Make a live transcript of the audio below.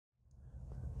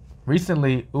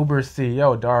Recently, Uber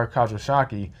CEO Dara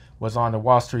Khosrowshahi was on the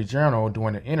Wall Street Journal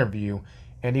doing an interview,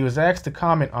 and he was asked to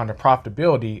comment on the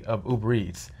profitability of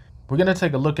Ubereats. We're going to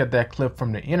take a look at that clip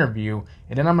from the interview,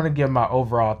 and then I'm going to give my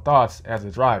overall thoughts as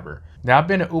a driver. Now, I've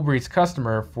been an Ubereats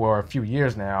customer for a few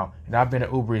years now, and I've been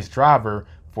an Ubereats driver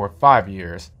for 5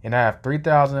 years, and I have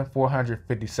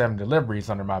 3,457 deliveries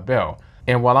under my belt.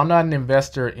 And while I'm not an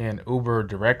investor in Uber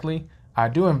directly, I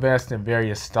do invest in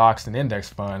various stocks and index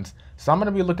funds, so I'm going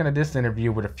to be looking at this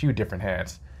interview with a few different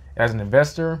hats, as an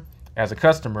investor, as a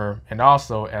customer, and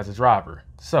also as a driver.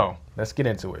 So let's get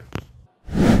into it.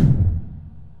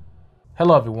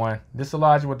 Hello everyone, this is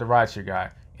Elijah with the Rideshare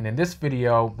Guy, and in this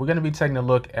video we're going to be taking a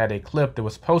look at a clip that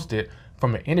was posted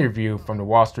from an interview from the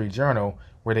Wall Street Journal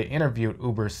where they interviewed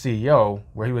Uber's CEO,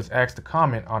 where he was asked to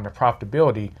comment on the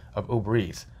profitability of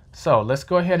Ubereats. So let's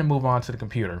go ahead and move on to the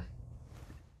computer.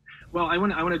 Well, I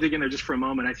want to dig in there just for a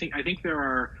moment. I think there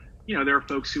are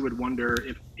folks who would wonder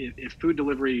if food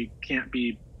delivery can't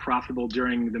be profitable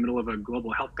during the middle of a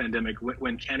global health pandemic.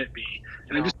 When can it be?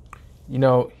 And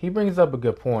he brings up a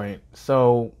good point.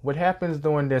 So what happens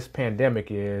during this pandemic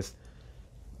is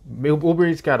Uber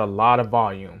Eats got a lot of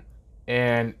volume,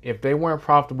 and if they weren't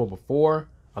profitable before,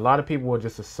 a lot of people would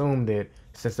just assume that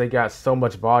since they got so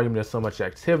much volume, there's so much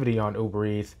activity on Uber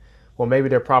Eats, well, maybe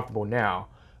they're profitable now.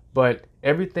 But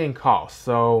everything costs.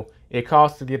 So it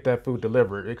costs to get that food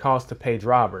delivered. It costs to pay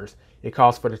drivers. It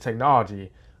costs for the technology.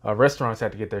 Restaurants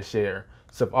have to get their share.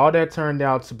 So if all that turned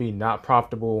out to be not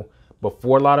profitable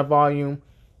before a lot of volume,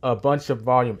 a bunch of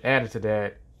volume added to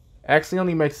that actually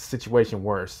only makes the situation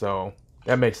worse. So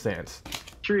that makes sense.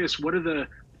 Curious, what are the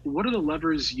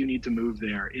levers you need to move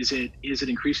there? Is it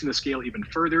increasing the scale even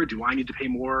further? Do I need to pay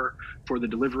more for the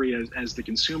delivery as the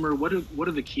consumer? What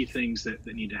are the key things that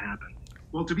need to happen?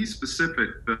 Well, to be specific,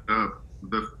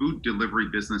 the food delivery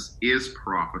business is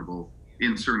profitable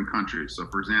in certain countries. So,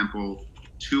 for example,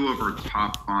 2 of our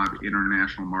top 5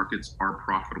 international markets are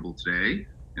profitable today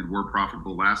and were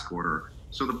profitable last quarter.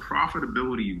 So the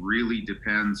profitability really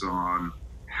depends on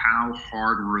how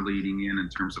hard we're leaning in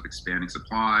terms of expanding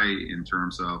supply, in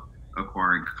terms of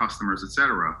acquiring customers, et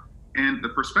cetera. And the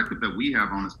perspective that we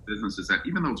have on this business is that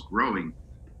even though it's growing.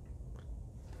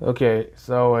 Okay,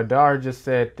 so Dara just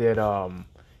said that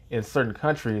in certain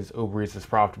countries Uber Eats is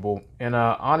profitable, and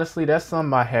honestly that's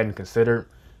something I hadn't considered,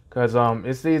 because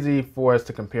it's easy for us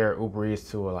to compare Uber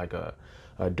Eats to a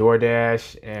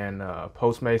DoorDash and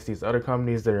Postmates, these other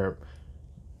companies that are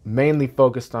mainly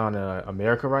focused on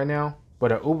America right now,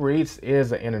 but Uber Eats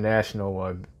is an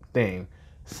international thing.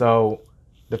 So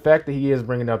the fact that he is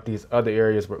bringing up these other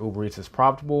areas where Uber Eats is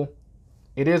profitable,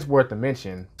 it is worth a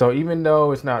mention. So even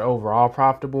though it's not overall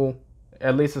profitable,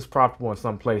 at least it's profitable in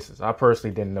some places. I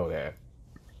personally didn't know that.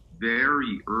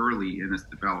 Very early in its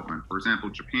development. For example,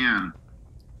 Japan,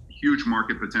 huge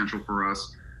market potential for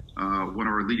us, one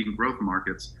of our leading growth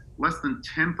markets. Less than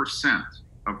 10%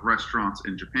 of restaurants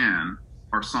in Japan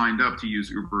are signed up to use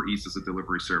Uber Eats as a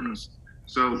delivery service.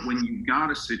 So when you've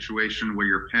got a situation where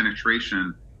your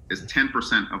penetration is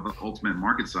 10% of the ultimate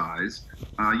market size,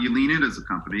 you lean in as a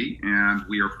company, and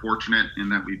we are fortunate in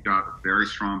that we've got a very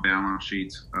strong balance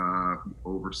sheet,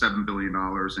 over $7 billion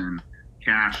in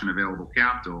cash and available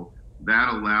capital.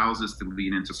 That allows us to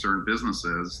lean into certain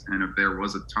businesses, and if there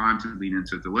was a time to lean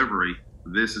into delivery,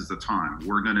 this is the time.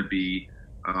 We're going to be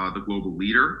the global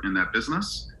leader in that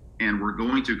business, and we're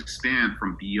going to expand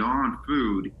from beyond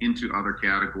food into other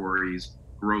categories,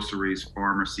 groceries,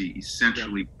 pharmacy,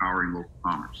 essentially powering local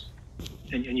commerce.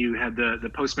 And you had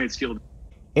the Postmates deal.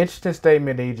 Interesting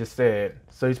statement that he just said.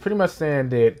 So he's pretty much saying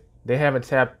that they haven't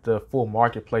tapped the full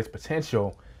marketplace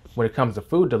potential when it comes to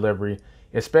food delivery,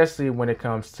 especially when it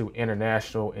comes to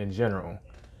international in general.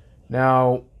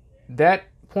 Now, that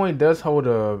point does hold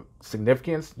a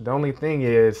significance. The only thing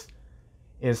is,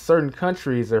 in certain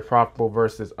countries they're profitable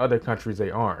versus other countries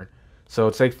they aren't. So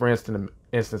take for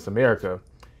instance America.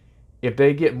 If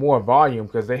they get more volume,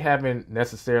 because they haven't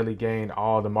necessarily gained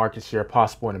all the market share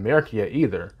possible in America yet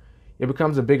either, it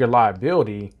becomes a bigger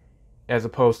liability as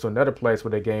opposed to another place where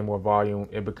they gain more volume.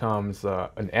 It becomes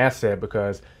an asset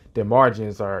because their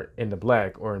margins are in the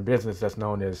black, or in business that's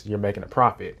known as you're making a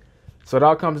profit. So it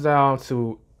all comes down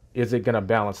to, is it going to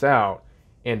balance out?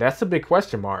 And that's a big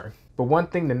question mark. But one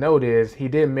thing to note is he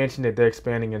did mention that they're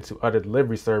expanding into other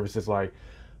delivery services like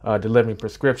delivering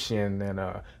prescription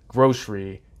and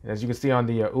grocery. As you can see on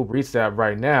the Uber Eats app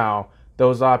right now,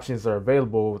 those options are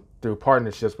available through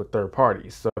partnerships with third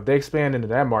parties. So if they expand into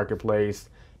that marketplace,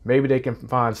 maybe they can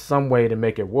find some way to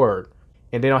make it work,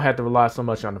 and they don't have to rely so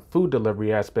much on the food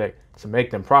delivery aspect to make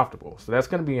them profitable. So that's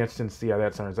going to be interesting to see how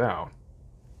that turns out.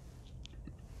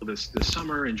 this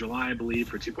summer in July, I believe,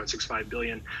 for 2.65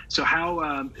 billion. So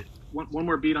how one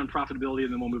more beat on profitability,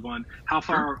 and then we'll move on. How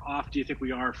far off do you think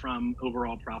we are from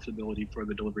overall profitability for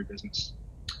the delivery business?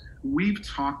 We've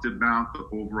talked about the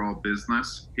overall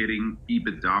business hitting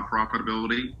EBITDA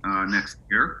profitability next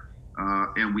year,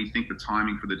 and we think the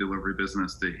timing for the delivery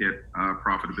business to hit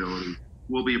profitability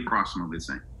will be approximately the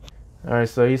same. All right,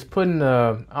 so he's putting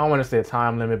I don't want to say a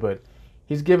time limit, but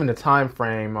he's given a time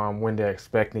frame on when they're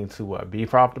expecting to be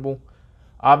profitable.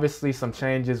 Obviously, some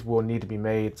changes will need to be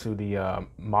made to the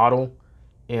model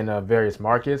in various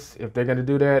markets. If they're going to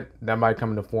do that, that might come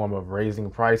in the form of raising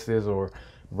prices or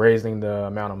raising the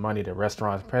amount of money that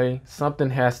restaurants pay. Something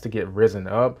has to get risen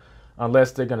up,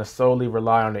 unless they're going to solely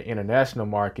rely on the international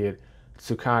market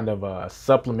to kind of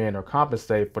supplement or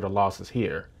compensate for the losses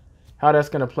here. How that's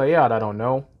going to play out, I don't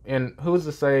know. And who's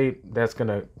to say that's going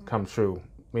to come true?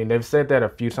 I mean, they've said that a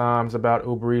few times about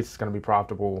Ubereats. It's going to be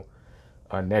profitable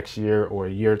next year or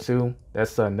a year or two.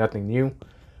 That's nothing new.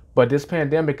 But this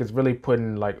pandemic is really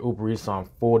putting like Ubereats on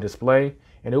full display.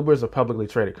 And Uber is a publicly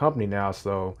traded company now,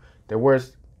 so their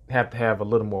words have to have a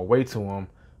little more weight to them.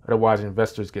 Otherwise,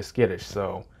 investors get skittish.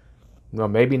 So,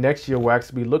 maybe next year we'll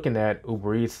actually be looking at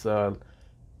Ubereats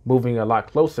moving a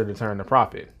lot closer to turn a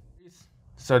profit.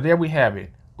 So there we have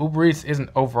it. Ubereats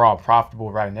isn't overall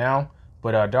profitable right now,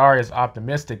 but Dara is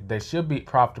optimistic they should be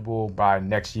profitable by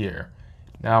next year.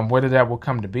 Now, whether that will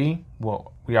come to be,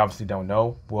 well, we obviously don't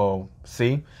know. We'll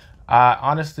see. I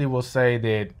honestly will say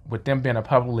that with them being a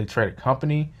publicly traded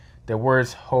company, their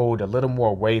words hold a little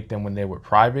more weight than when they were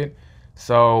private.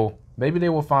 So maybe they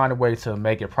will find a way to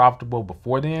make it profitable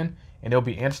before then, and it'll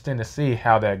be interesting to see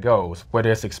how that goes.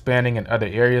 Whether it's expanding in other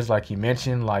areas like he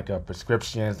mentioned, like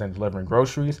prescriptions and delivering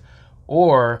groceries,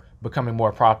 or becoming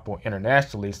more profitable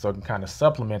internationally so it can kind of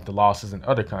supplement the losses in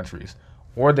other countries.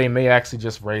 Or they may actually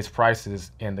just raise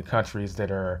prices in the countries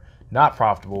that are not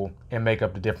profitable and make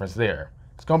up the difference there.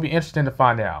 It's going to be interesting to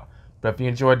find out. But if you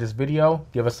enjoyed this video,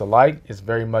 give us a like. It's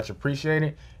very much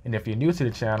appreciated. And if you're new to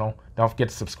the channel, don't forget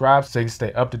to subscribe so you can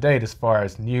stay up to date as far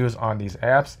as news on these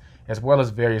apps, as well as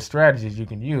various strategies you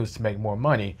can use to make more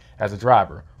money as a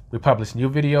driver. We publish new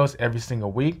videos every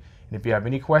single week. And if you have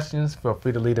any questions, feel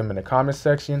free to leave them in the comments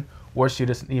section or shoot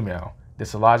us an email. This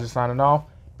is Elijah signing off.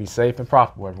 Be safe and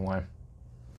profitable, everyone.